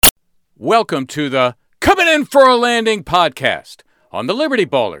Welcome to the Coming In for a Landing podcast on the Liberty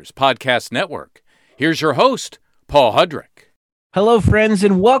Ballers Podcast Network. Here's your host, Paul Hudrick. Hello, friends,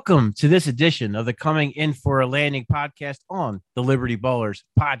 and welcome to this edition of the Coming In for a Landing podcast on the Liberty Ballers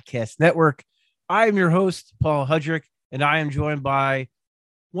Podcast Network. I am your host, Paul Hudrick, and I am joined by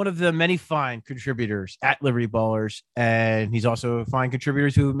one of the many fine contributors at Liberty Ballers, and he's also a fine contributor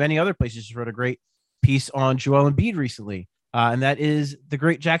to many other places. He wrote a great piece on Joel Embiid recently, and that is the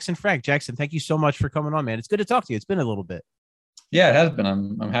great Jackson Frank. Jackson, thank you so much for coming on, man. It's good to talk to you. It's been a little bit. Yeah, it has been.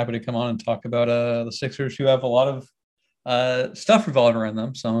 I'm happy to come on and talk about the Sixers, who have a lot of stuff revolving around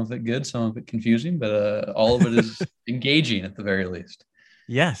them. Some of it good, some of it confusing, but all of it is engaging at the very least.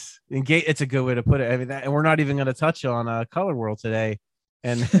 Yes, it's a good way to put it. I mean, and we're not even going to touch on Color World today,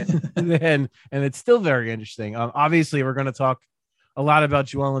 and and it's still very interesting. Obviously, we're going to talk a lot about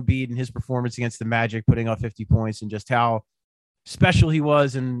Joel Embiid and his performance against the Magic, putting up 50 points, and just how special he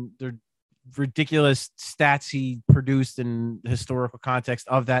was, and the ridiculous stats he produced in the historical context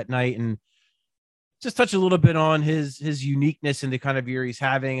of that night, and just touch a little bit on his uniqueness and the kind of year he's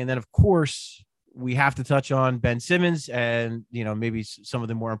having. And then, of course, we have to touch on Ben Simmons and, maybe some of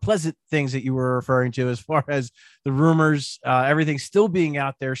the more unpleasant things that you were referring to as far as the rumors, everything still being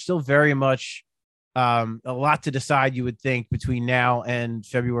out there, still very much a lot to decide, you would think, between now and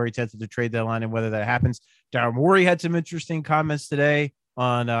February 10th of the trade deadline and whether that happens. Daryl Morey had some interesting comments today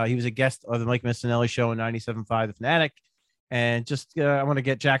on, he was a guest on the Mike Missinelli show on 97.5 The Fanatic. And just I want to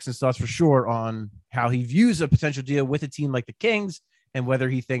get Jackson's thoughts for sure on how he views a potential deal with a team like the Kings and whether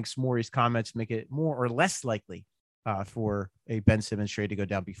he thinks Morey's comments make it more or less likely for a Ben Simmons trade to go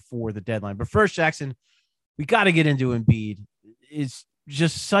down before the deadline. But first, Jackson, we got to get into Embiid. It's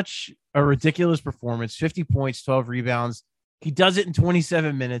just such a ridiculous performance, 50 points, 12 rebounds. He does it in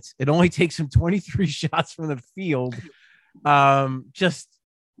 27 minutes. It only takes him 23 shots from the field.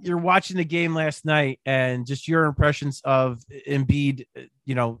 You're watching the game last night and just your impressions of Embiid,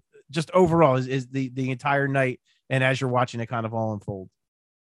 just overall is the entire night. And as you're watching it kind of all unfold.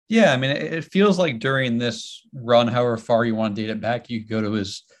 Yeah. I mean, it feels like during this run, however far you want to date it back, you could go to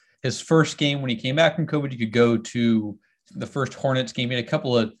his first game when he came back from COVID. You could go to the first Hornets game. He had a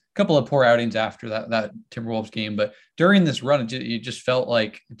couple of poor outings after that Timberwolves game, but during this run, it just felt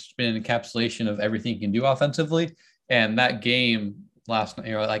like it's been an encapsulation of everything he can do offensively. And that game last night,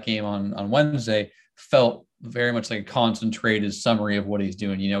 that game on Wednesday felt very much like a concentrated summary of what he's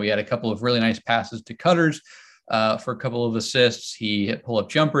doing. He had a couple of really nice passes to cutters for a couple of assists. He hit pull-up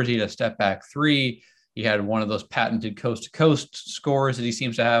jumpers. He had a step-back three. He had one of those patented coast-to-coast scores that he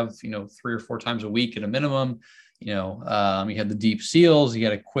seems to have, 3 or 4 times a week at a minimum. He had the deep seals. He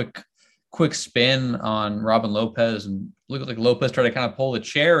had a quick spin on Robin Lopez, and looked like Lopez tried to kind of pull the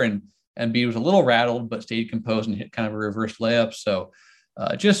chair, and Embiid was a little rattled, but stayed composed and hit kind of a reverse layup. So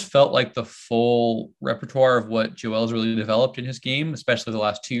it just felt like the full repertoire of what Joel's really developed in his game, especially the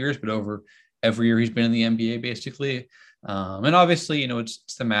last 2 years, but over every year he's been in the NBA, basically. And obviously,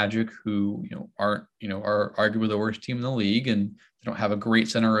 it's the Magic, who, are arguably the worst team in the league, and they don't have a great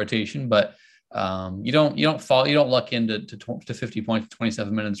center rotation, but you don't luck into 50 points,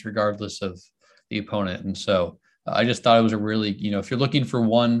 27 minutes, regardless of the opponent. And so I just thought it was a really, if you're looking for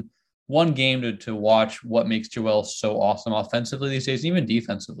one game to watch what makes Joel so awesome offensively these days, and even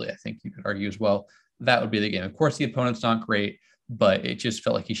defensively, I think you could argue as well, that would be the game. Of course, the opponent's not great, but it just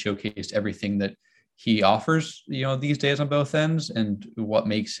felt like he showcased everything that he offers, these days on both ends, and what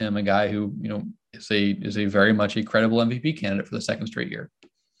makes him a guy who, is a very much a credible MVP candidate for the second straight year.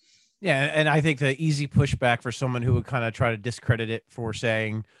 Yeah, and I think the easy pushback for someone who would kind of try to discredit it for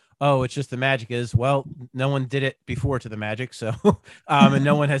saying, oh, it's just the Magic is, well, no one did it before to the Magic. So, and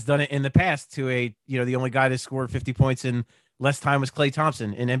no one has done it in the past to the only guy that scored 50 points in less time was Klay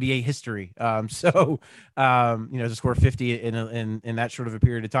Thompson in NBA history. To score 50 in that short of a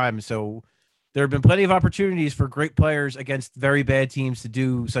period of time. So there have been plenty of opportunities for great players against very bad teams to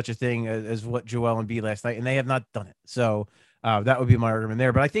do such a thing as what Joel Embiid last night, and they have not done it. So that would be my argument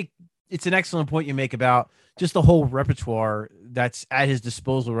there. But I think it's an excellent point you make about just the whole repertoire that's at his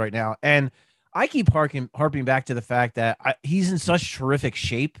disposal right now. And I keep harping back to the fact that he's in such terrific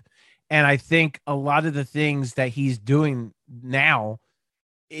shape. And I think a lot of the things that he's doing now,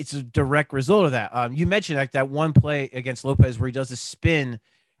 it's a direct result of that. You mentioned that one play against Lopez where he does a spin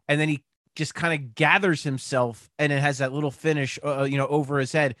and then he just kind of gathers himself and it has that little finish, over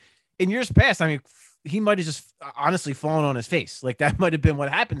his head. In years past, I mean, he might have just honestly fallen on his face. Like that might have been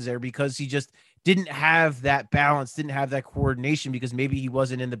what happens there, because he just didn't have that balance, didn't have that coordination, because maybe he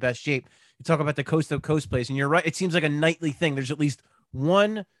wasn't in the best shape. You talk about the coast to coast plays, and you're right. It seems like a nightly thing. There's at least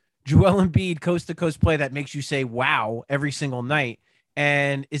one Joel Embiid coast to coast play that makes you say, wow, every single night.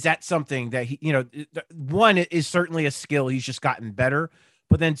 And is that something that he, one is certainly a skill. He's just gotten better.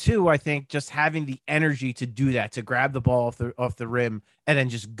 But then two, I think just having the energy to do that, to grab the ball off the rim and then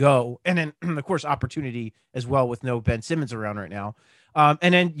just go. And then of course opportunity as well with no Ben Simmons around right now.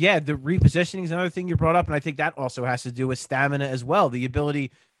 And then yeah, the repositioning is another thing you brought up. And I think that also has to do with stamina as well. The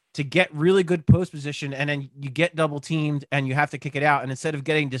ability to get really good post position and then you get double teamed and you have to kick it out. And instead of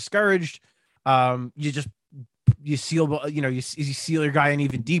getting discouraged, you seal, you seal your guy in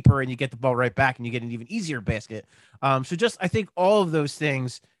even deeper and you get the ball right back and you get an even easier basket. So just, I think all of those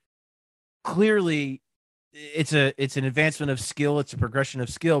things clearly it's an advancement of skill. It's a progression of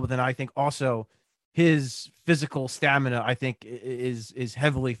skill, but then I think also his physical stamina, I think is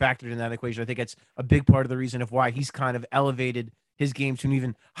heavily factored in that equation. I think it's a big part of the reason of why he's kind of elevated his game to an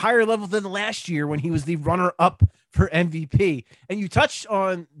even higher level than last year when he was the runner up for MVP. And you touched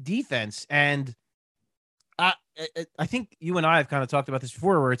on defense, and I think you and I have kind of talked about this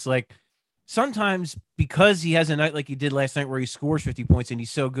before, where it's like sometimes because he has a night like he did last night where he scores 50 points and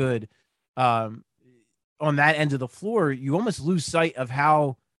he's so good on that end of the floor, you almost lose sight of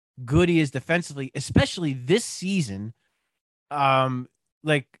how good he is defensively, especially this season.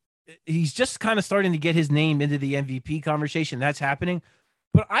 Like he's just kind of starting to get his name into the MVP conversation. That's happening.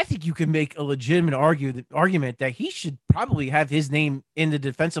 But I think you can make a legitimate argument that he should probably have his name in the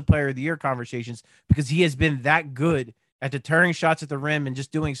Defensive Player of the Year conversations because he has been that good at deterring shots at the rim and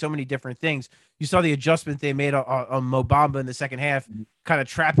just doing so many different things. You saw the adjustment they made on Mo Bamba in the second half, kind of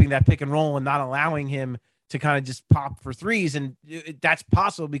trapping that pick and roll and not allowing him to kind of just pop for threes. And that's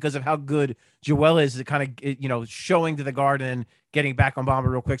possible because of how good Joel is at kind of, showing to the guard and getting back on Bamba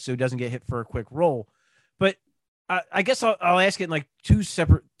real quick so he doesn't get hit for a quick roll. But I guess I'll ask it in like two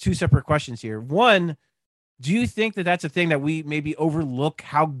separate questions here. One, do you think that that's a thing that we maybe overlook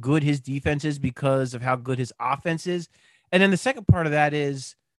how good his defense is because of how good his offense is? And then the second part of that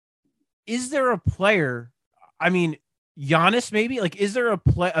is there a player, I mean, Giannis maybe, like, is there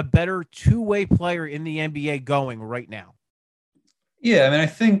a better two-way player in the NBA going right now? Yeah, I mean, I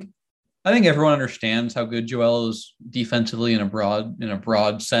think everyone understands how good Joel is defensively in a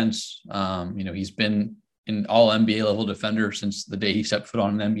broad sense. He's been an all NBA level defender since the day he stepped foot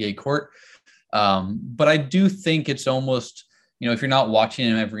on an NBA court. But I do think it's almost, if you're not watching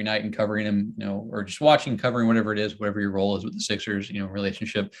him every night and covering him, or just covering whatever it is, whatever your role is with the Sixers,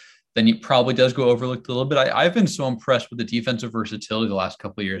 relationship, then he probably does go overlooked a little bit. I've been so impressed with the defensive versatility the last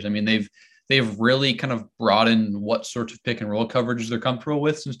couple of years. I mean, they've really kind of brought in what sorts of pick and roll coverages they're comfortable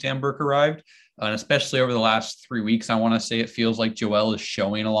with since Dan Burke arrived. And especially over the last 3 weeks, I want to say it feels like Joel is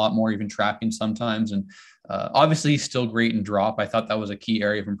showing a lot more, even trapping sometimes. And obviously he's still great in drop. I thought that was a key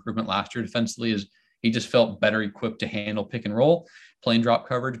area of improvement last year defensively, is he just felt better equipped to handle pick and roll, playing drop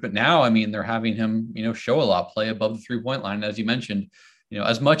coverage. But now, I mean, they're having him, show a lot, play above the 3-point line. As you mentioned,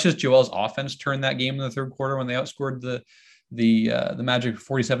 as much as Joel's offense turned that game in the third quarter when they outscored the Magic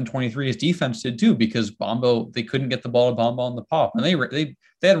 47-23, his defense did too, because they couldn't get the ball to Bamba on the pop. And they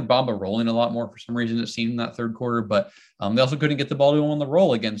had Bamba rolling a lot more for some reason, it seemed, in that third quarter, but they also couldn't get the ball to him on the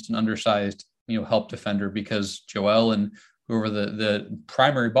roll against an undersized, help defender, because Joel and whoever the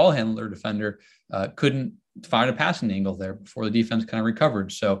primary ball handler defender couldn't find a passing angle there before the defense kind of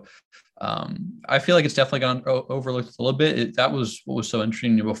recovered. So I feel like it's definitely gone overlooked a little bit. That was what was so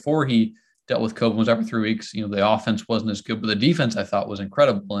interesting. Before he dealt with COVID, was every 3 weeks, the offense wasn't as good, but the defense I thought was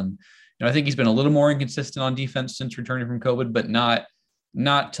incredible. And I think he's been a little more inconsistent on defense since returning from COVID, but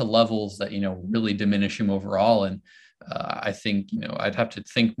not to levels that really diminish him overall. And I think I'd have to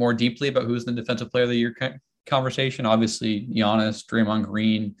think more deeply about who's the Defensive Player of the Year conversation. Obviously, Giannis, Draymond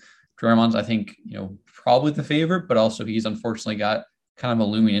Green. Draymond's, I think, probably the favorite, but also he's unfortunately got kind of a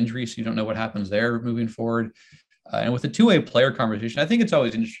looming injury, so you don't know what happens there moving forward. And with the two-way player conversation, I think it's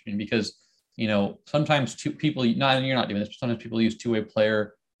always interesting because sometimes you're not doing this, but sometimes people use two-way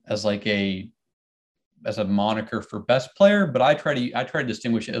player as like a moniker for best player, but I try to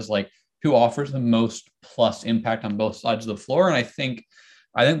distinguish it as like who offers the most plus impact on both sides of the floor. And I think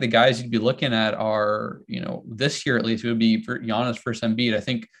the guys you'd be looking at are, this year at least, it would be for Giannis versus Embiid. I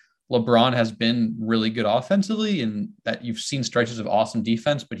think LeBron has been really good offensively, and that you've seen stretches of awesome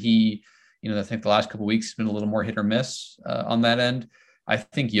defense, but he, I think the last couple of weeks has been a little more hit or miss on that end. I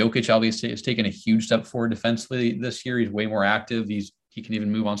think Jokic obviously has taken a huge step forward defensively this year. He's way more active. He can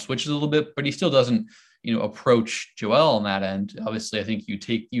even move on switches a little bit, but he still doesn't, approach Joel on that end. Obviously, I think you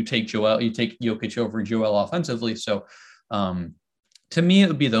take Jokic over Joel offensively. So to me, it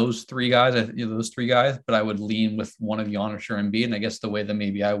would be those three guys, but I would lean with one of Giannis or Embiid. And I guess the way that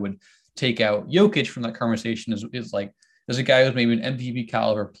maybe I would take out Jokic from that conversation is like, there's a guy who's maybe an MVP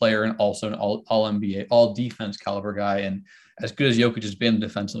caliber player and also an all NBA, all defense caliber guy. And as good as Jokic has been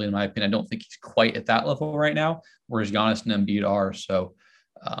defensively, in my opinion, I don't think he's quite at that level right now, whereas Giannis and Embiid are. So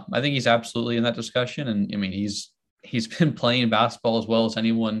I think he's absolutely in that discussion. And I mean, he's been playing basketball as well as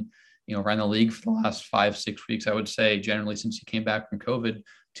anyone, around the league for the last 5-6 weeks, I would say, generally since he came back from COVID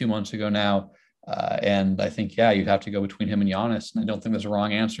 2 months ago now. And I think, you'd have to go between him and Giannis. And I don't think there's a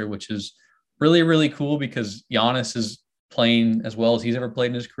wrong answer, which is really, really cool because Giannis is playing as well as he's ever played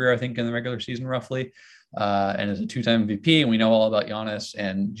in his career, I think, in the regular season, roughly. And is a 2-time MVP, and we know all about Giannis,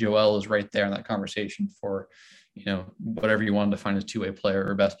 and Joel is right there in that conversation for, whatever you wanted to find as two-way player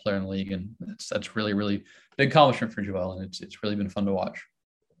or best player in the league. And that's really, really big accomplishment for Joel. And it's really been fun to watch.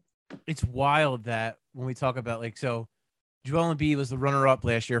 It's wild that when we talk about Joel Embiid was the runner-up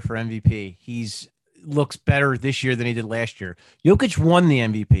last year for MVP. He's looks better this year than he did last year. Jokic won the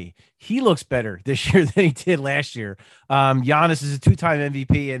MVP. He looks better this year than he did last year. Giannis is a 2-time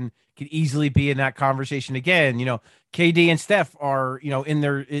MVP and could easily be in that conversation again. KD and Steph are, in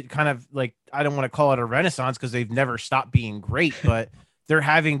their kind of I don't want to call it a renaissance because they've never stopped being great, but they're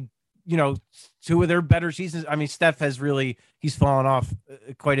having, two of their better seasons. I mean, Steph has he's fallen off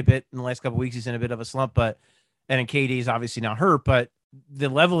quite a bit in the last couple of weeks. He's in a bit of a slump, and then KD is obviously now hurt, but the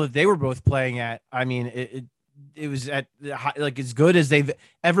level that they were both playing at, I mean, it was at as good as they've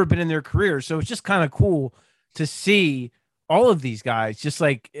ever been in their career. So it's just kind of cool to see all of these guys, just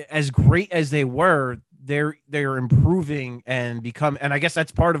as great as they were, they're improving and I guess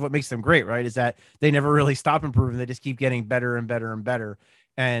that's part of what makes them great, right? Is that they never really stop improving. They just keep getting better and better and better.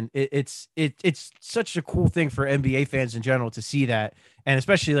 And it's such a cool thing for NBA fans in general to see that. And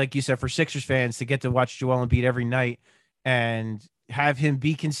especially, like you said, for Sixers fans to get to watch Joel Embiid every night and have him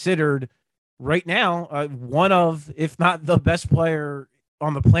be considered right now one of, if not the best player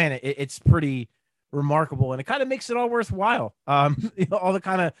on the planet. It's pretty remarkable, and it kind of makes it all worthwhile. All the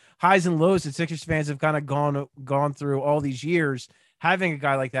kind of highs and lows that Sixers fans have kind of gone through all these years. Having a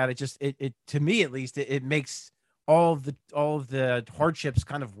guy like that, it to me at least, it makes all of the hardships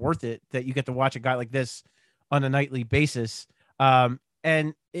kind of worth it, that you get to watch a guy like this on a nightly basis.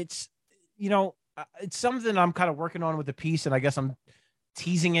 And it's it's something I'm kind of working on with the piece, and I guess I'm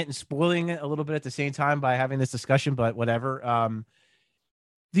teasing it and spoiling it a little bit at the same time by having this discussion, but whatever.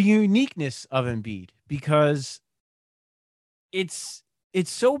 The uniqueness of Embiid, because it's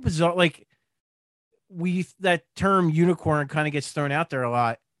so bizarre. That term unicorn kind of gets thrown out there a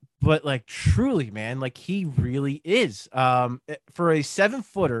lot, but truly, man, he really is, for a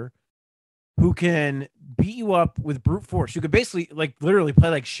 7-footer who can beat you up with brute force, who could basically literally play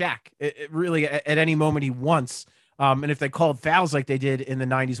like Shaq, really at any moment he wants. And if they called fouls like they did in the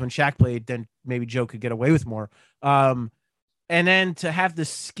 90s when Shaq played, then maybe Joe could get away with more. And then to have the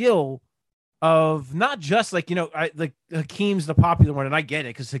skill of not just Hakeem's the popular one, and I get it,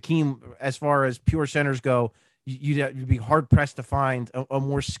 because Hakeem, as far as pure centers go, you'd be hard pressed to find a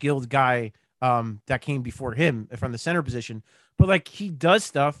more skilled guy that came before him from the center position. But he does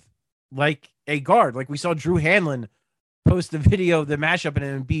stuff like a guard. We saw Drew Hanlon post the video, the mashup,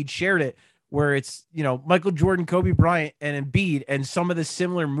 and Embiid shared it, where it's, Michael Jordan, Kobe Bryant, and Embiid, and some of the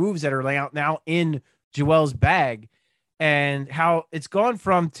similar moves that are out now in Joel's bag, and how it's gone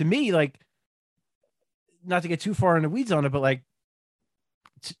from, to me, not to get too far in the weeds on it, but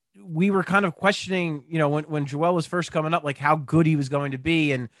we were kind of questioning, when Joel was first coming up, how good he was going to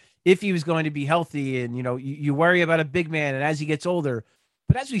be and if he was going to be healthy. And, you worry about a big man, and as he gets older,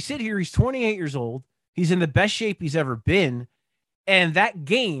 but as we sit here, he's 28 years old. He's in the best shape he's ever been. And that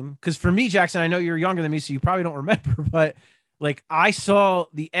game, because for me, Jackson, I know you're younger than me, so you probably don't remember, but I saw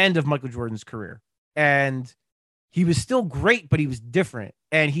the end of Michael Jordan's career, and he was still great, but he was different.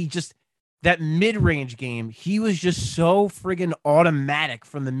 And that mid-range game, he was just so friggin' automatic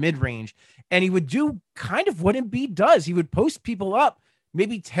from the mid-range. And he would do kind of what Embiid does. He would post people up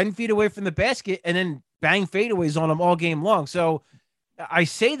maybe 10 feet away from the basket and then bang fadeaways on them all game long. So I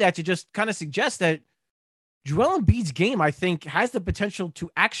say that to just kind of suggest that Joel Embiid's game, I think, has the potential to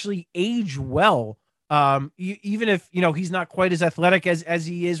actually age well. Even if, he's not quite as athletic as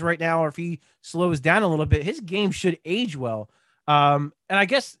he is right now, or if he slows down a little bit, his game should age well. And I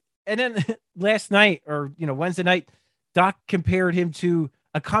guess, and then last night, or, Wednesday night, Doc compared him to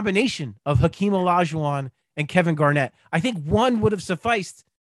a combination of Hakeem Olajuwon and Kevin Garnett. I think one would have sufficed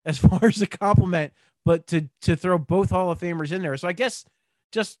as far as a compliment, but to throw both Hall of Famers in there. So I guess,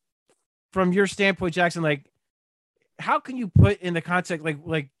 just from your standpoint, Jackson, how can you put in the context,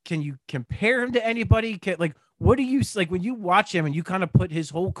 can you compare him to anybody? What do you when you watch him and you kind of put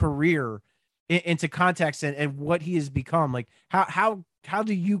his whole career into context and what he has become? How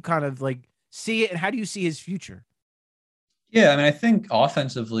do you kind of see it, and how do you see his future? Yeah, I mean, I think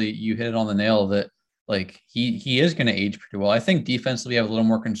offensively, you hit it on the nail that like he is going to age pretty well. I think defensively, I have a little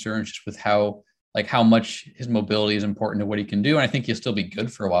more concerns just with how much his mobility is important to what he can do. And I think he'll still be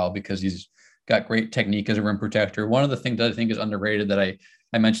good for a while because he's got great technique as a rim protector. One of the things that I think is underrated that I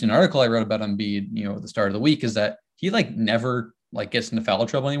mentioned in an article I wrote about Embiid, at the start of the week, is that he never gets into foul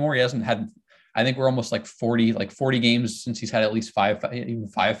trouble anymore. He hasn't had, I think we're almost 40 games since he's had at least even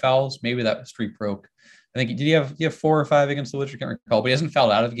five fouls. Maybe that streak broke. I think, did he have 4 or 5 against the Wizards? I can't recall, but he hasn't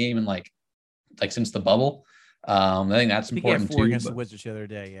fouled out of the game in since the bubble. I think that's important he had 4 too. Against the Wizards the other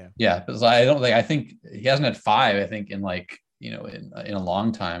day, yeah. Yeah, because I think he hasn't had 5. I think in in a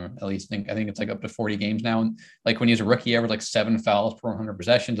long time. At least I think it's up to 40 games now. And when he was a rookie, he averaged 7 fouls per 100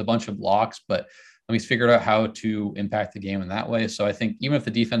 possessions, a bunch of blocks, but he's figured out how to impact the game in that way. So I think even if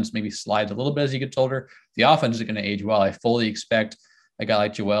the defense maybe slides a little bit as he gets older, the offense is going to age well. I fully expect a guy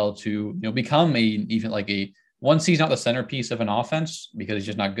like Joel to become once he's not the centerpiece of an offense because he's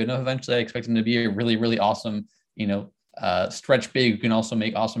just not good enough. Eventually, I expect him to be a really, really awesome, stretch big who can also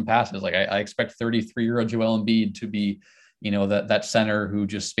make awesome passes. I expect 33-year-old Joel Embiid to be, that center who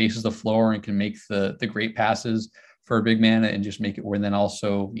just spaces the floor and can make the great passes for a big man and just make it where, and then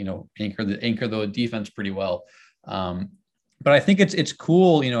also, anchor the defense pretty well. But I think it's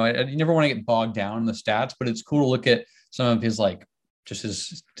cool. You never want to get bogged down in the stats, but it's cool to look at some of his just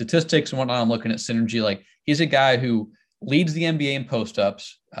his statistics and whatnot. I'm looking at synergy. He's a guy who leads the NBA in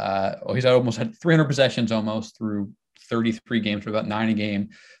post-ups. He's almost had 300 possessions almost through 33 games for about 9 a game.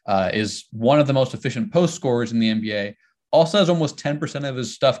 Is one of the most efficient post scorers in the NBA. Also has almost 10% of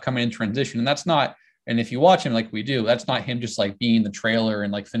his stuff coming in transition. And that's not, and if you watch him like we do, that's not him just being the trailer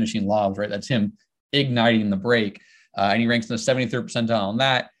and finishing lobs, right? That's him igniting the break. And he ranks in the 73rd percentile on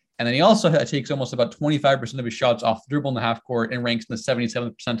that. And then he also takes almost about 25% of his shots off the dribble in the half court and ranks in the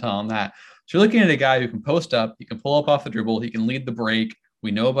 77th percentile on that. So you're looking at a guy who can post up, he can pull up off the dribble, he can lead the break.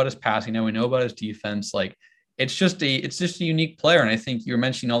 We know about his passing now, we know about his defense. It's just a unique player. And I think you're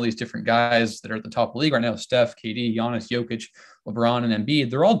mentioning all these different guys that are at the top of the league right now: Steph, KD, Giannis, Jokic, LeBron, and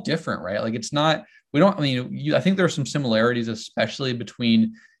Embiid. They're all different, right? It's not. I think there are some similarities, especially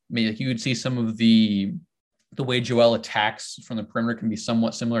between. You would see some of the way Joel attacks from the perimeter can be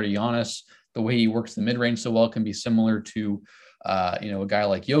somewhat similar to Giannis. The way he works the mid-range so well can be similar to, a guy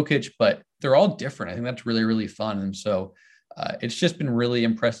like Jokic, but they're all different. I think that's really, really fun. And so it's just been really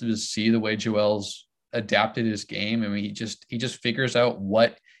impressive to see the way Joel's adapted his game. He just figures out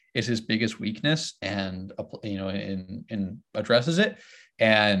what is his biggest weakness and, and addresses it.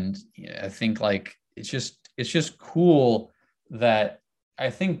 And I think it's just cool that I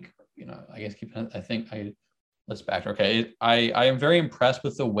think, let's back. Okay. I am very impressed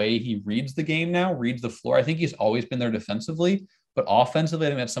with the way he reads the game now, reads the floor. I think he's always been there defensively, but offensively, I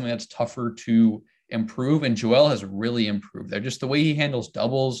think that's something that's tougher to improve. And Joel has really improved there. Just the way he handles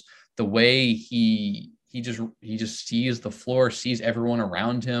doubles, the way he just sees the floor, sees everyone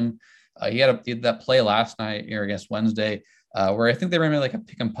around him. He had that play last night or against Wednesday where I think they ran a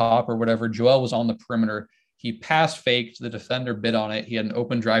pick and pop or whatever. Joel was on the perimeter. He pass faked, the defender bid on it. He had an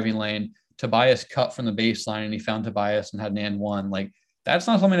open driving lane. Tobias cut from the baseline and he found Tobias and had an and one. That's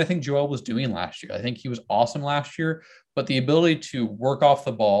not something I think Joel was doing last year. I think he was awesome last year, but the ability to work off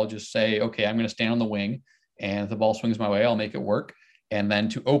the ball, just say, okay, I'm going to stand on the wing and if the ball swings my way, I'll make it work. And then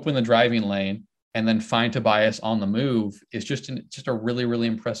to open the driving lane and then find Tobias on the move is just a really, really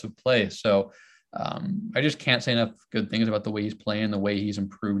impressive play. So I just can't say enough good things about the way he's playing, the way he's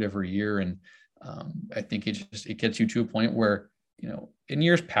improved every year. And I think it gets you to a point where, in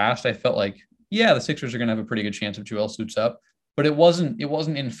years past, I felt the Sixers are going to have a pretty good chance if Joel suits up, but it wasn't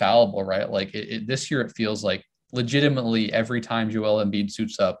infallible, right? This year, it feels like legitimately every time Joel Embiid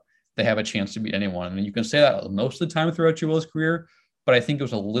suits up, they have a chance to beat anyone. And you can say that most of the time throughout Joel's career, but I think it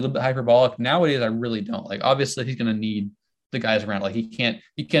was a little bit hyperbolic. Nowadays, I really don't. Obviously, he's going to need the guys around. He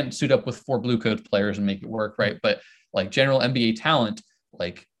can't suit up with 4 blue coat players and make it work, right? But general NBA talent,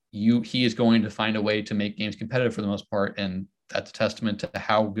 he is going to find a way to make games competitive for the most part. And that's a testament to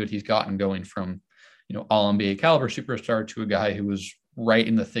how good he's gotten, going from, all NBA caliber superstar to a guy who was right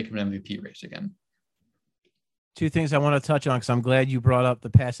in the thick of an MVP race again. 2 things I want to touch on, because I'm glad you brought up the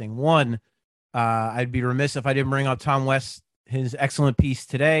passing. One, I'd be remiss if I didn't bring up Tom West, his excellent piece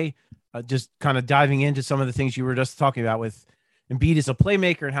today, just kind of diving into some of the things you were just talking about with Embiid as a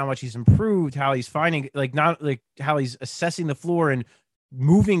playmaker and how much he's improved, how he's finding, how he's assessing the floor and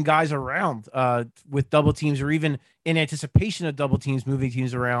moving guys around with double teams, or even in anticipation of double teams, moving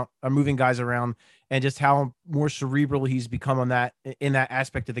guys around, and just how more cerebral he's become in that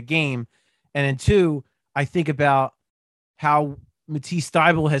aspect of the game. And then 2, I think about how Matisse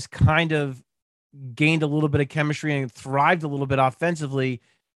Thybulle has kind of gained a little bit of chemistry and thrived a little bit offensively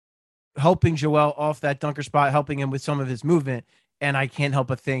helping Joel off that dunker spot, helping him with some of his movement. And I can't help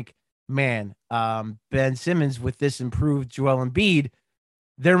but think, man, Ben Simmons with this improved Joel Embiid,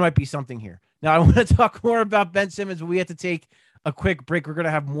 there might be something here. Now, I want to talk more about Ben Simmons, but we have to take a quick break. We're going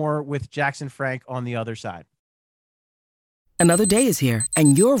to have more with Jackson Frank on the other side. Another day is here,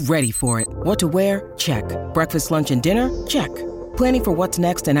 and you're ready for it. What to wear? Check. Breakfast, lunch, and dinner? Check. Planning for what's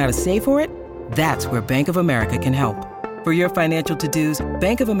next and how to save for it? That's where Bank of America can help. For your financial to-dos,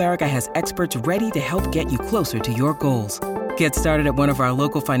 Bank of America has experts ready to help get you closer to your goals. Get started at one of our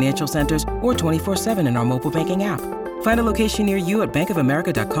local financial centers or 24/7 in our mobile banking app. Find a location near you at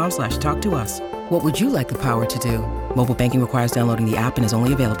bankofamerica.com/talktous. What would you like the power to do? Mobile banking requires downloading the app and is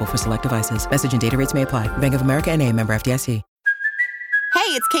only available for select devices. Message and data rates may apply. Bank of America N.A., member FDIC.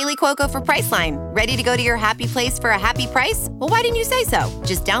 Hey, it's Kaylee Cuoco for Priceline. Ready to go to your happy place for a happy price? Well, why didn't you say so?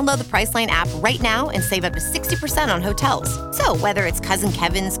 Just download the Priceline app right now and save up to 60% on hotels. So whether it's Cousin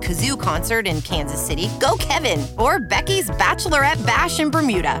Kevin's Kazoo Concert in Kansas City, go Kevin, or Becky's Bachelorette Bash in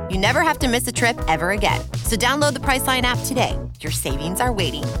Bermuda, you never have to miss a trip ever again. So download the Priceline app today. Your savings are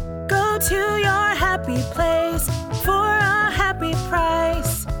waiting. Go to your happy place for a happy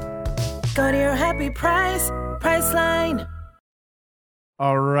price. Go to your happy price, Priceline.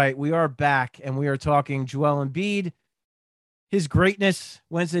 All right, we are back, and we are talking Joel Embiid, his greatness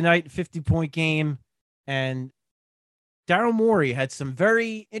Wednesday night, 50-point game, and Daryl Morey had some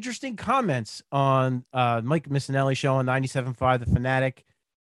very interesting comments on Mike Missanelli show on 97.5 The Fanatic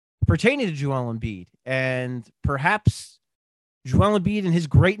pertaining to Joel Embiid, and perhaps Joel Embiid and his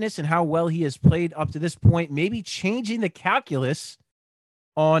greatness and how well he has played up to this point, maybe changing the calculus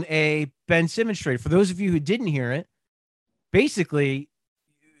on a Ben Simmons trade. For those of you who didn't hear it, basically,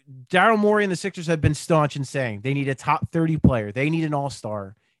 Daryl Morey and the Sixers have been staunch in saying they need a top 30 player. They need an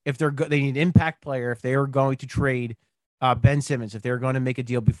all-star. If they need an impact player, if they are going to trade Ben Simmons, if they're going to make a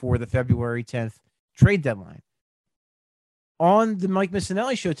deal before the February 10th trade deadline. On the Mike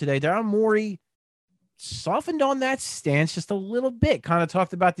Missanelli show today, Daryl Morey softened on that stance just a little bit, kind of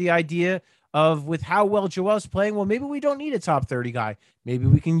talked about the idea of with how well Joel's playing, well, maybe we don't need a top 30 guy. Maybe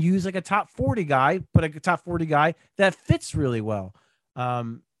we can use like a top 40 guy, but a top 40 guy that fits really well.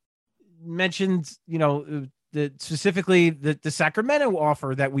 Mentioned, specifically the Sacramento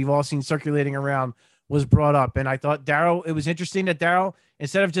offer that we've all seen circulating around was brought up. And I thought it was interesting that Daryl,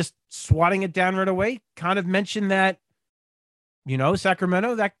 instead of just swatting it down right away, kind of mentioned that,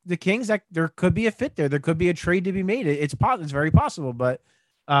 Sacramento, that the Kings, that there could be a fit there. There could be a trade to be made. It's very possible, but,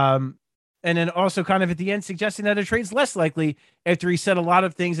 and then also kind of at the end suggesting that a trade's less likely after he said a lot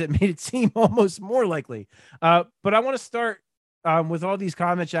of things that made it seem almost more likely. But I want to start with all these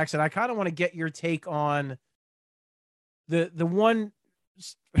comments, Jackson. I kind of want to get your take on the one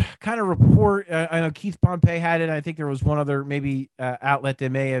kind of report. I know Keith Pompey had it. I think there was one other maybe outlet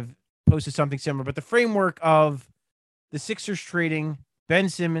that may have posted something similar, but the framework of the Sixers trading Ben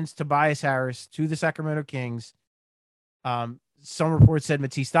Simmons, Tobias Harris to the Sacramento Kings. Some reports said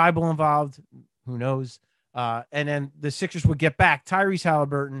Matisse Thybulle involved. Who knows? And then the Sixers would get back Tyrese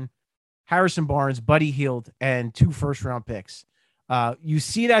Halliburton, Harrison Barnes, Buddy Hield, and 2 first-round picks. You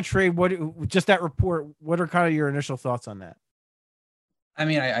see that trade? Just that report? What are kind of your initial thoughts on that? I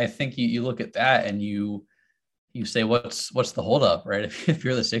mean, I think you look at that and you say, what's the holdup, right? If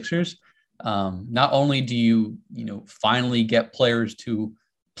you're the Sixers, not only do you finally get players to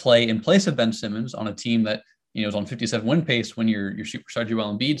play in place of Ben Simmons on a team that is on 57 win pace when your superstar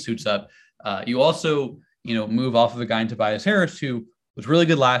Joel Embiid suits up, you also move off of a guy in Tobias Harris who was really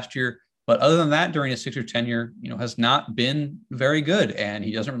good last year. But other than that, during his Sixers tenure, has not been very good, and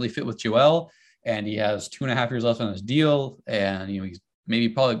he doesn't really fit with Joel. And he has 2.5 years left on his deal, and he's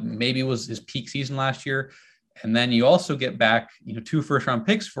maybe was his peak season last year. And then you also get back 2 first-round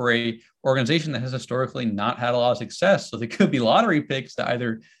picks for a organization that has historically not had a lot of success. So they could be lottery picks that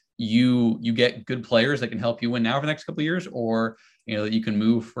either you get good players that can help you win now for the next couple of years, or that you can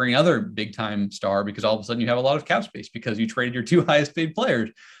move for any other big-time star because all of a sudden you have a lot of cap space because you traded your 2 highest-paid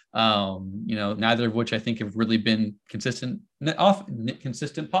players. Neither of which I think have really been consistent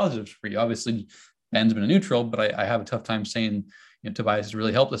positives for you. Obviously, Ben's been a neutral, but I have a tough time saying Tobias has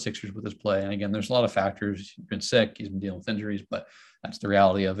really helped the Sixers with his play. And again, there's a lot of factors. He's been sick, he's been dealing with injuries, but that's the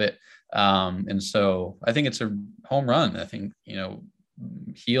reality of it. And so I think it's a home run. I think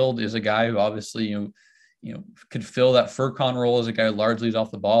Hield is a guy who obviously could fill that Furkan role as a guy who largely is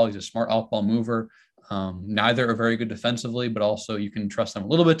off the ball. He's a smart off-ball mover. Neither are very good defensively, but also you can trust them a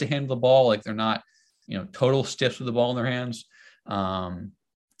little bit to handle the ball. Like they're not, total stiffs with the ball in their hands. And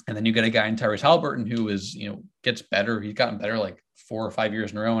then you get a guy in Tyrese Halliburton who is, gets better. He's gotten better like 4 or 5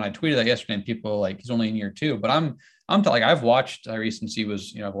 years in a row. And I tweeted that yesterday and people were like, he's only in year 2, but I'm I've watched Tyrese since he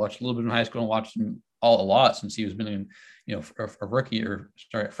was, I've watched a little bit in high school and watched him a lot since he was been in, a rookie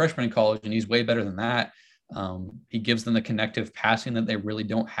freshman in college, and he's way better than that. He gives them the connective passing that they really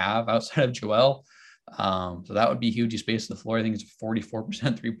don't have outside of Joel. So that would be huge. He spaces the floor. I think he's a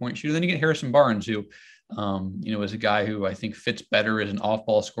 44% 3-point shooter. Then you get Harrison Barnes, who, is a guy who I think fits better as an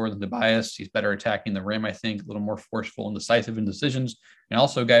off-ball scorer than Tobias. He's better attacking the rim, I think, a little more forceful and decisive in decisions, and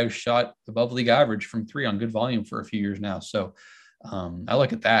also a guy who shot above league average from 3 on good volume for a few years now. So I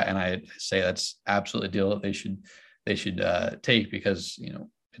look at that and I say that's absolutely a deal that they should take, because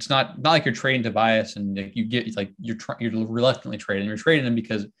it's not like you're trading Tobias and you get you're reluctantly trading. You're trading him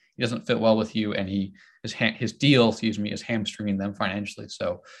because he doesn't fit well with you, and his deal is hamstringing them financially.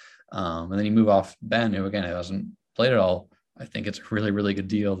 So, and then you move off Ben, who again hasn't played at all. I think it's a really, really good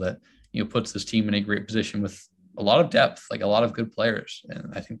deal that puts this team in a great position with a lot of depth, like a lot of good players,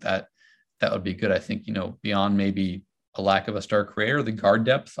 and I think that would be good. I think beyond maybe a lack of a star creator, the guard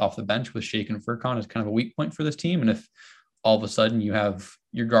depth off the bench with Shake and Furkan is kind of a weak point for this team, and if all of a sudden you have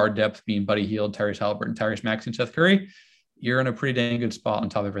your guard depth being Buddy Hield, Tyrese Haliburton, Tyrese Maxey, and Seth Curry, you're in a pretty dang good spot on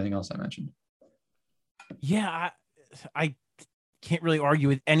top of everything else I mentioned. Yeah, I can't really argue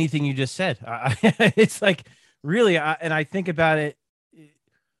with anything you just said. It's like really, and I think about it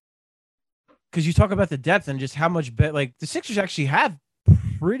because you talk about the depth and just how much like the Sixers actually have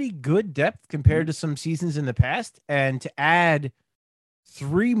pretty good depth compared to some seasons in the past, and to add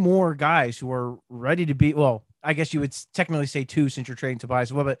 3 more guys who are ready to be, well, I guess you would technically say 2 since you're trading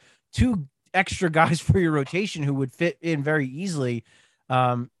Tobias, well, but 2 extra guys for your rotation who would fit in very easily,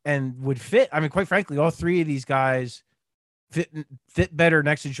 and would fit. I mean, quite frankly, all 3 of these guys fit better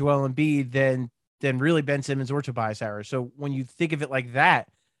next to Joel Embiid than really Ben Simmons or Tobias Harris. So when you think of it like that,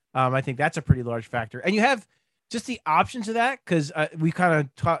 I think that's a pretty large factor. And you have just the options of that, because we kind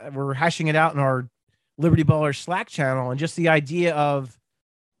of we're hashing it out in our Liberty Ballers Slack channel, and just the idea of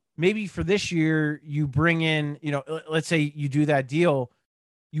maybe for this year you bring in, let's say you do that deal,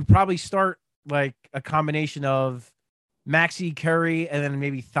 you probably start like a combination of Maxey, Curry, and then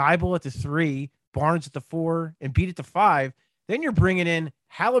maybe Thibault at the 3, Barnes at the 4, and Embiid at the 5. Then you're bringing in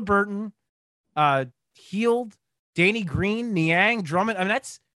Haliburton, Hield, Danny Green, Niang, Drummond. I mean,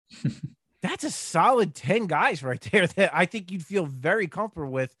 that's a solid 10 guys right there that I think you'd feel very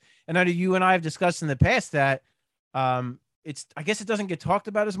comfortable with. And I know you and I have discussed in the past that I guess it doesn't get talked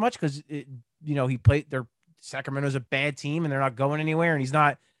about as much because he played Sacramento's a bad team and they're not going anywhere, and he's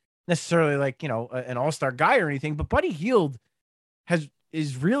not necessarily like an all-star guy or anything. But Buddy Hield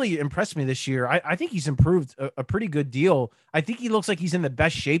is really impressed me this year. I think he's improved a pretty good deal. I think he looks like he's in the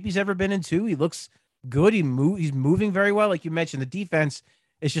best shape he's ever been in too. He looks good. He's moving very well. Like you mentioned, the defense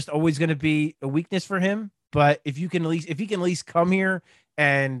is just always going to be a weakness for him. But if he can at least come here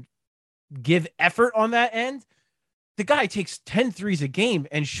and give effort on that end, the guy takes 10 threes a game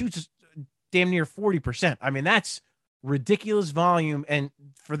and shoots damn near 40%. I mean, that's ridiculous volume. And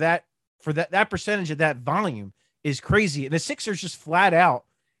for that percentage of that volume is crazy. And the Sixers just flat out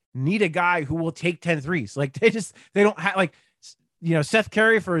need a guy who will take 10 threes. Like they don't have Seth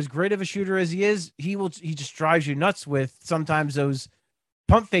Curry, for as great of a shooter as he is, he just drives you nuts with sometimes those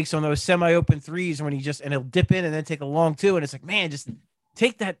pump fakes on those semi-open threes when he'll dip in and then take a long 2. And it's like, man, just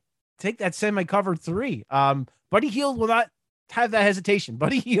take that semi-covered 3. Buddy Hield will not have that hesitation.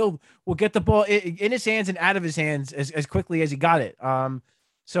 Buddy Hield will get the ball in his hands and out of his hands as quickly as he got it.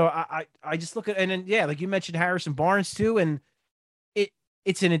 So I just look at, and then, yeah, like you mentioned Harrison Barnes too. And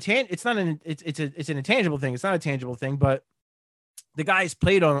it's an intangible thing. It's not a tangible thing, but the guy's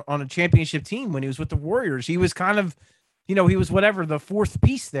played on a championship team when he was with the Warriors. He was kind of, he was whatever, the 4th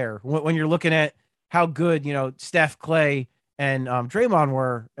piece there when you're looking at how good, Steph, Clay, and Draymond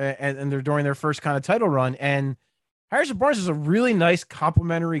were, and they're during their first kind of title run. And Harrison Barnes is a really nice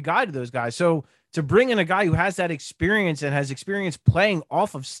complementary guy to those guys. So to bring in a guy who has that experience and has experience playing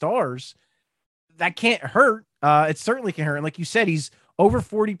off of stars, that can't hurt. It certainly can hurt. And like you said, he's over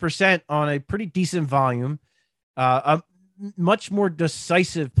 40% on a pretty decent volume, a much more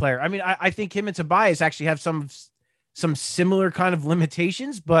decisive player. I mean, I think him and Tobias actually have some similar kind of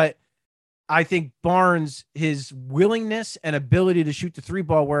limitations, but I think Barnes, his willingness and ability to shoot the 3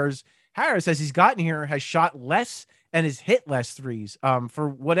 ball, whereas Harris, as he's gotten here, has shot less and has hit less threes. For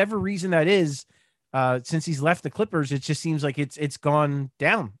whatever reason that is, since he's left the Clippers, it just seems like it's gone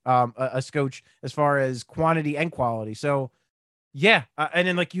down a scotch as far as quantity and quality. So, yeah. And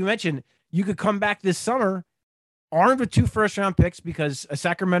then, like you mentioned, you could come back this summer armed with 2 first-round picks, because a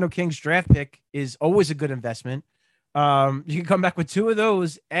Sacramento Kings draft pick is always a good investment. You can come back with 2 of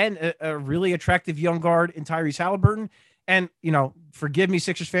those and a really attractive young guard in Tyrese Haliburton. And, forgive me,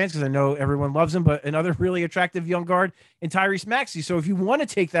 Sixers fans, because I know everyone loves him, but another really attractive young guard in Tyrese Maxey. So if you want to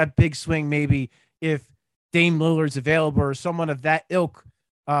take that big swing, maybe if Dame Lillard's available or someone of that ilk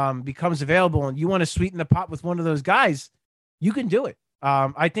becomes available and you want to sweeten the pot with one of those guys, you can do it.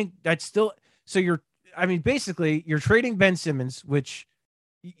 I think that's still, so basically you're trading Ben Simmons, which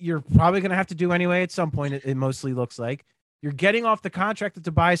you're probably going to have to do anyway at some point. It mostly looks like you're getting off the contract of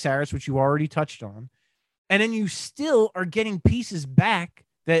Tobias Harris, which you already touched on. And then you still are getting pieces back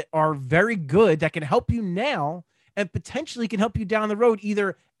that are very good, that can help you now and potentially can help you down the road,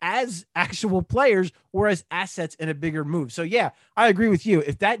 either as actual players or as assets in a bigger move. So yeah, I agree with you.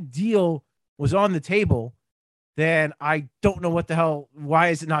 If that deal was on the table, then I don't know what the hell, why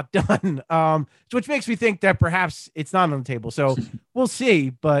is it not done? Which makes me think that perhaps it's not on the table. So we'll see.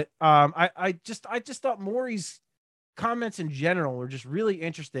 But I just thought Morey's comments in general were just really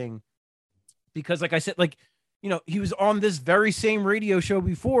interesting because, like I said, he was on this very same radio show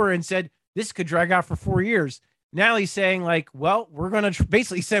before and said this could drag out for 4 years. Now he's saying well, we're going to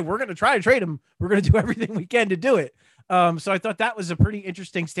basically said we're going to try to trade him. We're going to do everything we can to do it. So I thought that was a pretty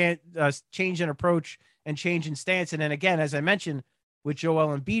interesting change in approach and change in stance. And then again, as I mentioned, with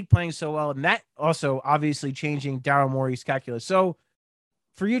Joel Embiid playing so well, and that also obviously changing Daryl Morey's calculus. So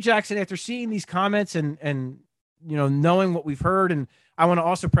for you, Jackson, after seeing these comments and knowing what we've heard, and I want to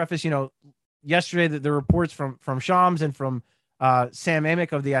also preface, yesterday that the reports from Shams and from Sam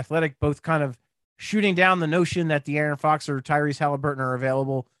Amick of The Athletic, both kind of shooting down the notion that De'Aaron Fox or Tyrese Halliburton are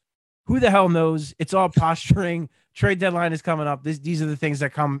available. Who the hell knows? It's all posturing. Trade deadline is coming up. These are the things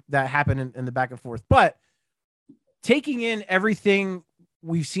that happen in the back and forth. But taking in everything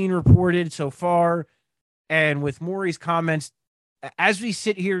we've seen reported so far, and with Morey's comments, as we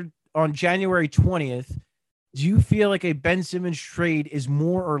sit here on January 20th, do you feel like a Ben Simmons trade is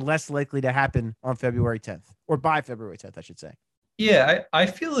more or less likely to happen on February 10th, or by February 10th, I should say? Yeah, I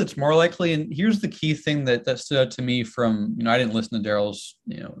feel it's more likely. And here's the key thing that stood out to me from, I didn't listen to Daryl's,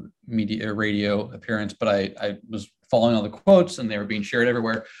 media radio appearance, but I was following all the quotes and they were being shared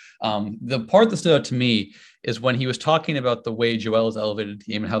everywhere. The part that stood out to me is when he was talking about the way Joel has elevated the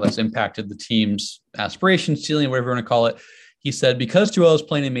team and how that's impacted the team's aspirations, ceiling, whatever you want to call it. He said, because Joel is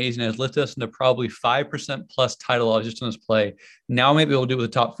playing amazing, has lifted us into probably 5% plus title odds just on his play. Now maybe we'll do it with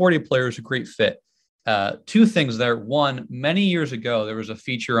the top 40 players, a great fit. Two things there. One, many years ago, there was a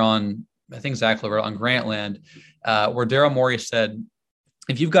feature on, I think Zach Levert on Grantland, where Daryl Morey said,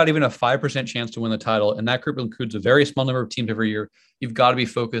 if you've got even a 5% chance to win the title, and that group includes a very small number of teams every year, you've got to be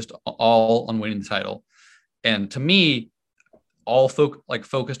focused all on winning the title. And to me,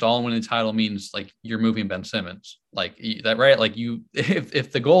 focused all on winning the title means you're moving Ben Simmons, that, right?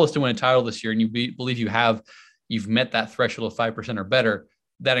 If the goal is to win a title this year and you believe you've met that threshold of 5% or better,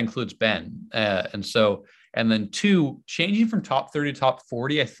 that includes Ben. And then two, changing from top 30 to top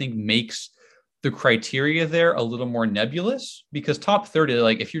 40, I think makes the criteria there a little more nebulous, because top 30,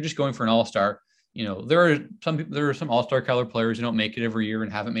 if you're just going for an all-star, there are some all-star caliber players who don't make it every year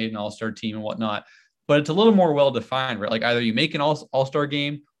and haven't made an all-star team and whatnot, but it's a little more well-defined, right? Either you make an all-star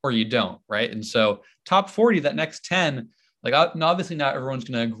game or you don't, right? And so top 40, that next 10, obviously not everyone's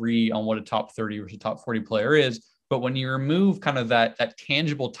going to agree on what a top 30 versus top 40 player is, but when you remove kind of that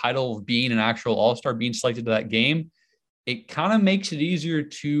tangible title of being an actual all-star, being selected to that game, it kind of makes it easier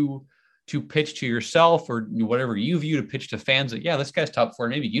to pitch to yourself or whatever you view, to pitch to fans that, yeah, this guy's top 4.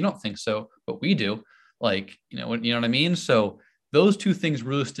 Maybe you don't think so, but we do. You know what I mean? So those two things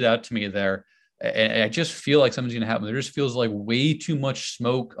really stood out to me there. And I just feel like something's going to happen. There just feels like way too much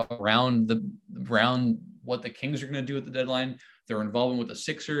smoke around what the Kings are going to do at the deadline. They're involving with the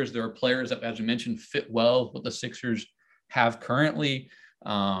Sixers. There are players that, as you mentioned, fit well with what the Sixers have currently.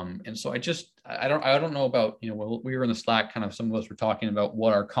 And so I don't know about, when we were in the Slack, kind of some of us were talking about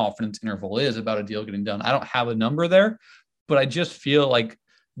what our confidence interval is about a deal getting done. I don't have a number there, but I just feel like,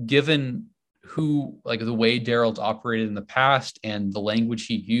 given the way Daryl's operated in the past and the language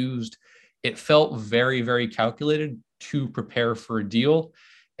he used, it felt very, very calculated to prepare for a deal.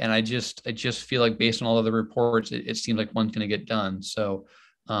 And I just feel like, based on all of the reports, it seems like one's going to get done. So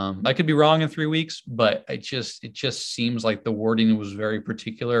I could be wrong in 3 weeks, but it just seems like the wording was very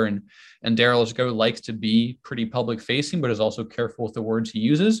particular. And Daryl likes to be pretty public facing, but is also careful with the words he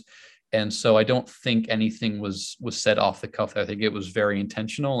uses. And so I don't think anything was said off the cuff. I think it was very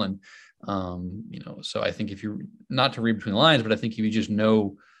intentional. And, so I think, if you, not to read between the lines, but I think if you just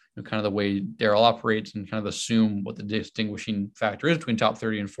know kind of the way Daryl operates and kind of assume what the distinguishing factor is between top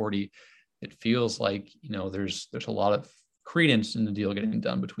 30 and 40, it feels like, there's a lot of credence in the deal getting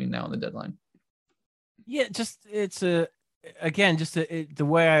done between now and the deadline. Yeah, the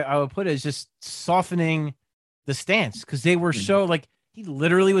way I would put it is just softening the stance because they were so like he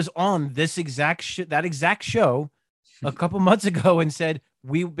literally was on this exact that exact show a couple months ago and said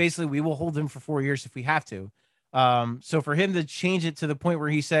we will hold him for 4 years if we have to. So for him to change it to the point where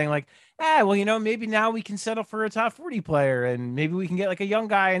he's saying like, well, maybe now we can settle for a top 40 player and maybe we can get like a young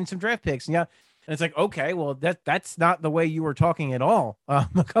guy and some draft picks. And and it's like, okay, well that's not the way you were talking at all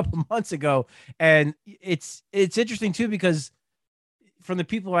a couple months ago. And it's interesting too, because from the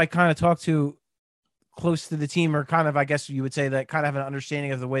people I kind of talked to close to the team, or kind of, I guess you would say that kind of have an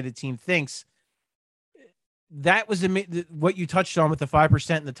understanding of the way the team thinks, that was what you touched on with the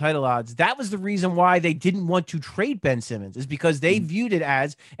 5% and the title odds. That was the reason why they didn't want to trade Ben Simmons, is because they viewed it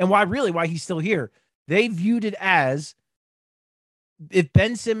as, and why he's still here. They viewed it as, if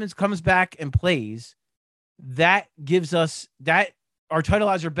Ben Simmons comes back and plays, that gives us that our title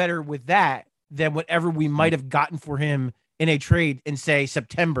odds are better with that than whatever we might have gotten for him in a trade in, say,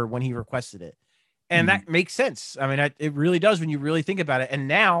 September when he requested it. And that makes sense. I mean, it really does when you really think about it. And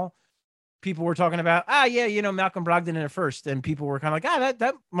now people were talking about, Malcolm Brogdon in a first, and people were kind of like,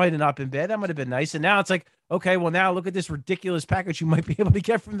 that might have not been bad. That might have been nice. And now it's like, okay, well, now look at this ridiculous package you might be able to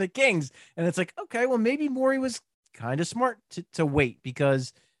get from the Kings. And it's like, okay, well, maybe Morey was kind of smart to wait,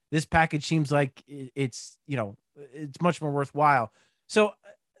 because this package seems like it's much more worthwhile. So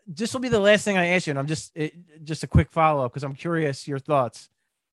this will be the last thing I ask you. And I'm just a quick follow-up, because I'm curious your thoughts.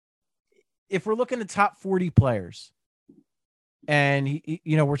 If we're looking at top 40 players, and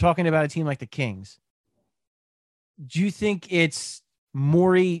we're talking about a team like the Kings, do you think it's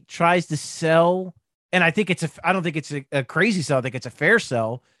Morey tries to sell? And I don't think it's a crazy sell. I think it's a fair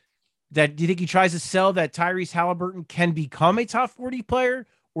sell. Do you think he tries to sell that Tyrese Halliburton can become a top 40 player?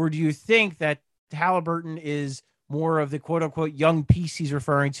 Or do you think that Halliburton is more of the quote unquote young piece he's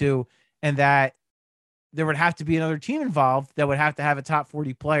referring to, and that there would have to be another team involved that would have to have a top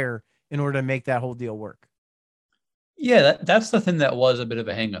 40 player in order to make that whole deal work? Yeah, that's the thing that was a bit of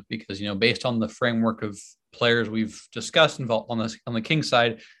a hang up, because, based on the framework of players we've discussed involved on the Kings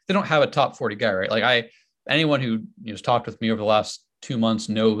side, they don't have a top 40 guy, right? Like anyone who has talked with me over the last 2 months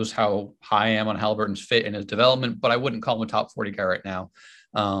knows how high I am on Halliburton's fit and his development, but I wouldn't call him a top 40 guy right now.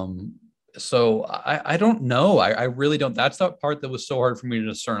 So I don't know. I really don't. That's the part that was so hard for me to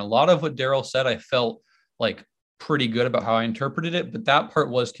discern. A lot of what Daryl said, I felt like pretty good about how I interpreted it, but that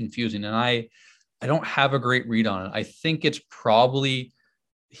part was confusing. And I don't have a great read on it. I think it's probably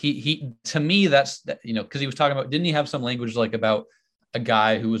he to me, that's, because he was talking about, didn't he have some language like about a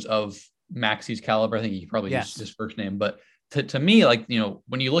guy who was of Maxey's caliber? I think he probably used his first name, but to me, like,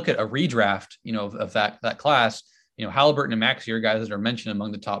 when you look at a redraft, of that class, Halliburton and Maxey are guys that are mentioned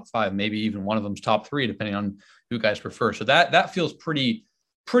among the top 5, maybe even one of them's top 3, depending on who guys prefer. So that feels pretty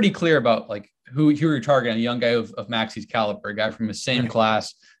clear about like who you're targeting, a young guy of Maxey's caliber, a guy from his same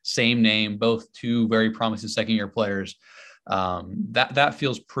class, same name, both two very promising second-year players. That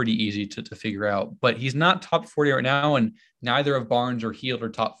feels pretty easy to figure out, but he's not top 40 right now, and neither of Barnes or Hield are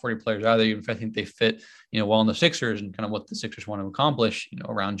top 40 players either, even if I think they fit, well in the Sixers and kind of what the Sixers want to accomplish,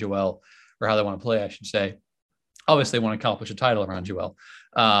 around Joel, or how they want to play, I should say. Obviously they want to accomplish a title around Joel.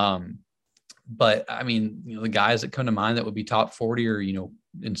 But I mean, the guys that come to mind that would be top 40, or,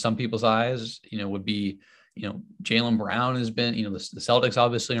 in some people's eyes, would be, Jaylen Brown has been, the Celtics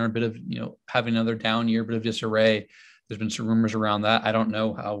obviously are a bit of, having another down year, bit of disarray. There's been some rumors around that. I don't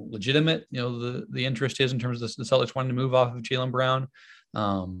know how legitimate, the interest is in terms of the Celtics wanting to move off of Jaylen Brown.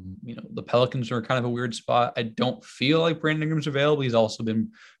 The Pelicans are kind of a weird spot. I don't feel like Brandon Ingram's available. He's also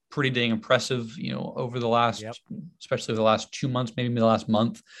been pretty dang impressive, over the last, especially the last 2 months, maybe the last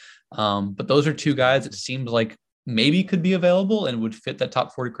month. But those are two guys that seems like maybe could be available and would fit that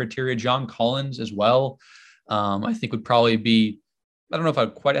top 40 criteria. John Collins as well. I think would probably be, I don't know if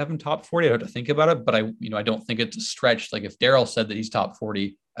I'd quite have him top 40. I'd have to think about it, but I don't think it's a stretch. Like if Daryl said that he's top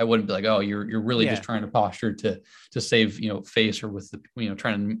 40, I wouldn't be like, oh, you're really just trying to posture to save, face, or with the,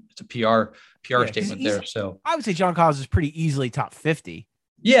 trying to, it's a PR statement there. So I would say John Collins is pretty easily top 50.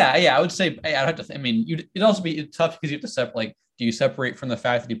 Yeah. I would say I'd have to, it'd also be tough because you have to separate, like, do you separate from the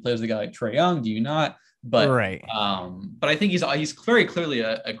fact that he plays with a guy like Trae Young? Do you not? But, right. But I think he's very clearly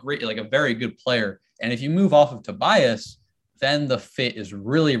a great, like a very good player. And if you move off of Tobias, then the fit is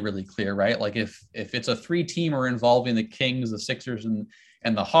really, really clear, right? Like if it's a 3-teamer involving the Kings, the Sixers, and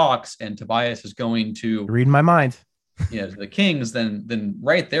the Hawks, and Tobias is going to read my mind, the Kings, then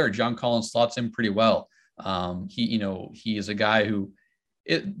right there, John Collins slots in pretty well. He is a guy who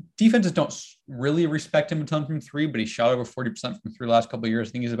defenses don't really respect him a ton from 3, but he shot over 40% from 3 the last couple of years.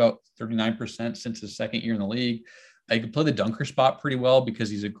 I think he's about 39% since his second year in the league. He can play the dunker spot pretty well because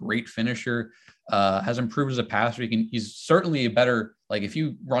he's a great finisher. Has improved as a passer. He's certainly a better, like if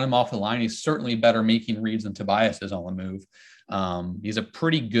you run him off the line, he's certainly better making reads than Tobias is on the move. He's a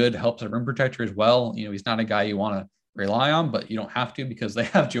pretty good helps at rim protector as well. He's not a guy you want to rely on, but you don't have to because they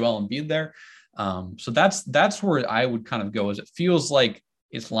have Joel Embiid there. So that's where I would kind of go. Is it feels like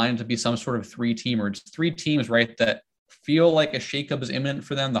it's lined to be some sort of 3-team, or it's 3 teams, right, that feel like a shakeup is imminent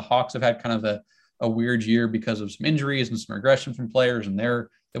for them. The Hawks have had kind of a weird year because of some injuries and some regression from players, and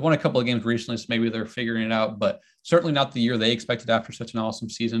they won a couple of games recently, so maybe they're figuring it out, but certainly not the year they expected after such an awesome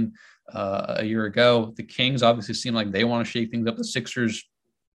season a year ago. The Kings obviously seem like they want to shake things up. The Sixers,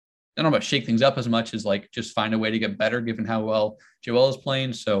 I don't know about shake things up as much as like just find a way to get better given how well Joel is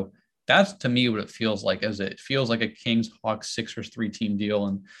playing. So that's to me what it feels like, as it feels like a Kings, Hawks, Sixers 3-team deal,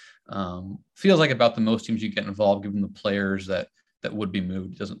 and feels like about the most teams you get involved given the players that would be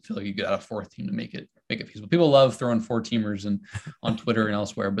moved. It doesn't feel like you got a 4th team to make it feasible. People love throwing 4-teamers and on Twitter and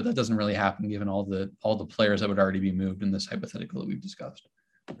elsewhere, but that doesn't really happen given all the players that would already be moved in this hypothetical that we've discussed.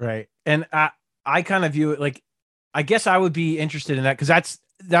 Right. And I kind of view it like, I guess I would be interested in that, because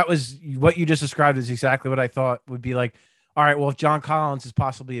that was what you just described is exactly what I thought would be like. All right, well, if John Collins is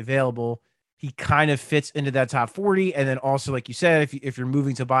possibly available, he kind of fits into that top 40. And then also, like you said, if you're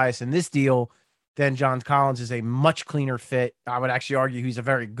moving Tobias in this deal, then John Collins is a much cleaner fit. I would actually argue he's a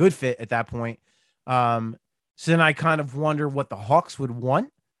very good fit at that point. So then I kind of wonder what the Hawks would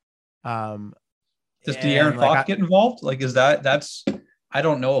want. Does De'Aaron Fox get involved? Like, is that's, I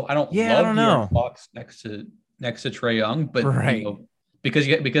don't know. I don't love De'Aaron Fox next to Trae Young, but right. Because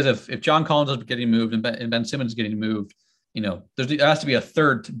if John Collins is getting moved and Ben Simmons is getting moved, there has to be a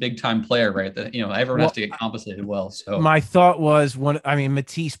third big time player, right? That, everyone has to get compensated well. So my thought was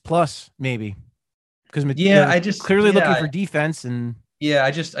Matisse plus maybe, because clearly looking for defense, and I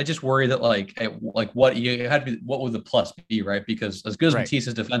just worry that what you had to be, what would the plus be, right? Because as good as Matisse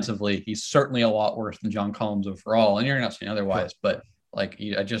is defensively, he's certainly a lot worse than John Collins overall, and you're not saying otherwise, but I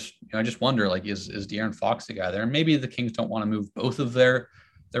just wonder, is De'Aaron Fox the guy there? And maybe the Kings don't want to move both of their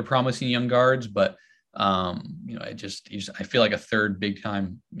promising young guards, but I feel like a third big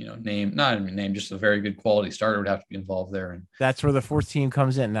time, just a very good quality starter would have to be involved there. And that's where the 4th team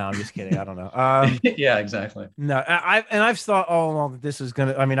comes in. No, I'm just kidding. I don't know. Yeah, exactly. No, I've thought all along that this was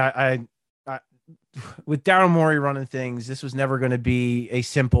going to, I with Daryl Morey running things, this was never going to be a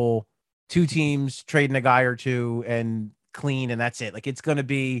simple 2 teams trading a guy or 2 and clean, and that's it. Like, it's going to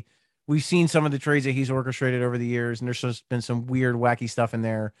be, we've seen some of the trades that he's orchestrated over the years, and there's just been some weird, wacky stuff in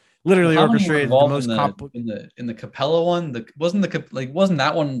there. Literally orchestrated the most in the Capella one. Wasn't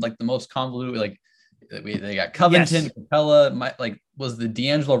that one like the most convoluted? Like, they got Covington, yes. Capella. Was the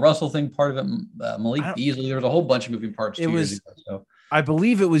D'Angelo Russell thing part of it? Malik Beasley. There was a whole bunch of moving parts. Years ago, so. I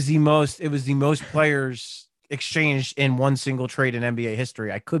believe it was the most players exchanged in one single trade in NBA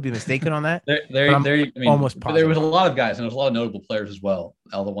history. I could be mistaken on that. Almost positive. There was a lot of guys, and there was a lot of notable players as well.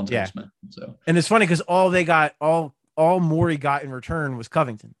 All the ones I just mentioned. So, and it's funny because all Morey got in return was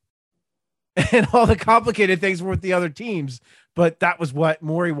Covington, and all the complicated things were with the other teams. But that was what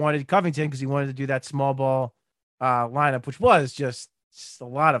Morey wanted, Covington, because he wanted to do that small ball lineup, which was just a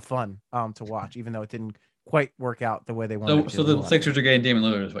lot of fun to watch, even though it didn't quite work out the way they wanted. So the Sixers are getting Damian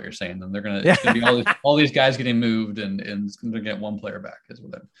Lillard, is what you're saying. Then they're gonna be all these guys getting moved, and it's gonna get one player back. Is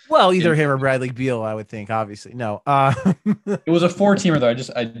what. Well, either him or Bradley Beal, I would think. Obviously, no. It was a 4-teamer though.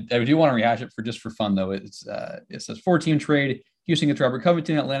 I do want to rehash it for fun though. It says 4-team trade. Houston gets Robert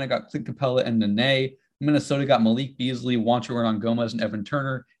Covington. Atlanta got Clint Capella and Nene. Minnesota got Malik Beasley, Juancho Hernangomez, and Evan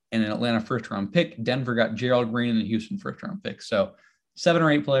Turner, and an Atlanta first-round pick. Denver got Gerald Green and a Houston first-round pick. So 7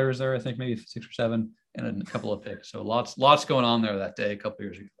 or 8 players there, I think, maybe 6 or 7. And a couple of picks. So lots going on there that day a couple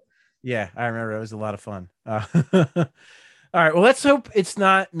years ago. Yeah, I remember. It was a lot of fun. All right. Well, let's hope it's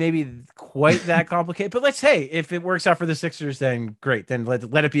not maybe quite that complicated. But if it works out for the Sixers, then great. Then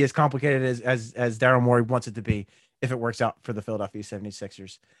let it be as complicated as Daryl Morey wants it to be if it works out for the Philadelphia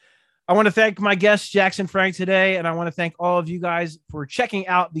 76ers. I want to thank my guest, Jackson Frank, today. And I want to thank all of you guys for checking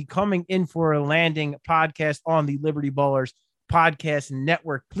out the Coming In for a Landing podcast on the Liberty Ballers Podcast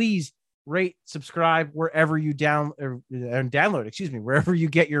Network. Please rate, subscribe wherever you download, wherever you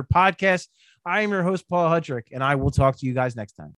get your podcast. I am your host, Paul Hudrick, and I will talk to you guys next time.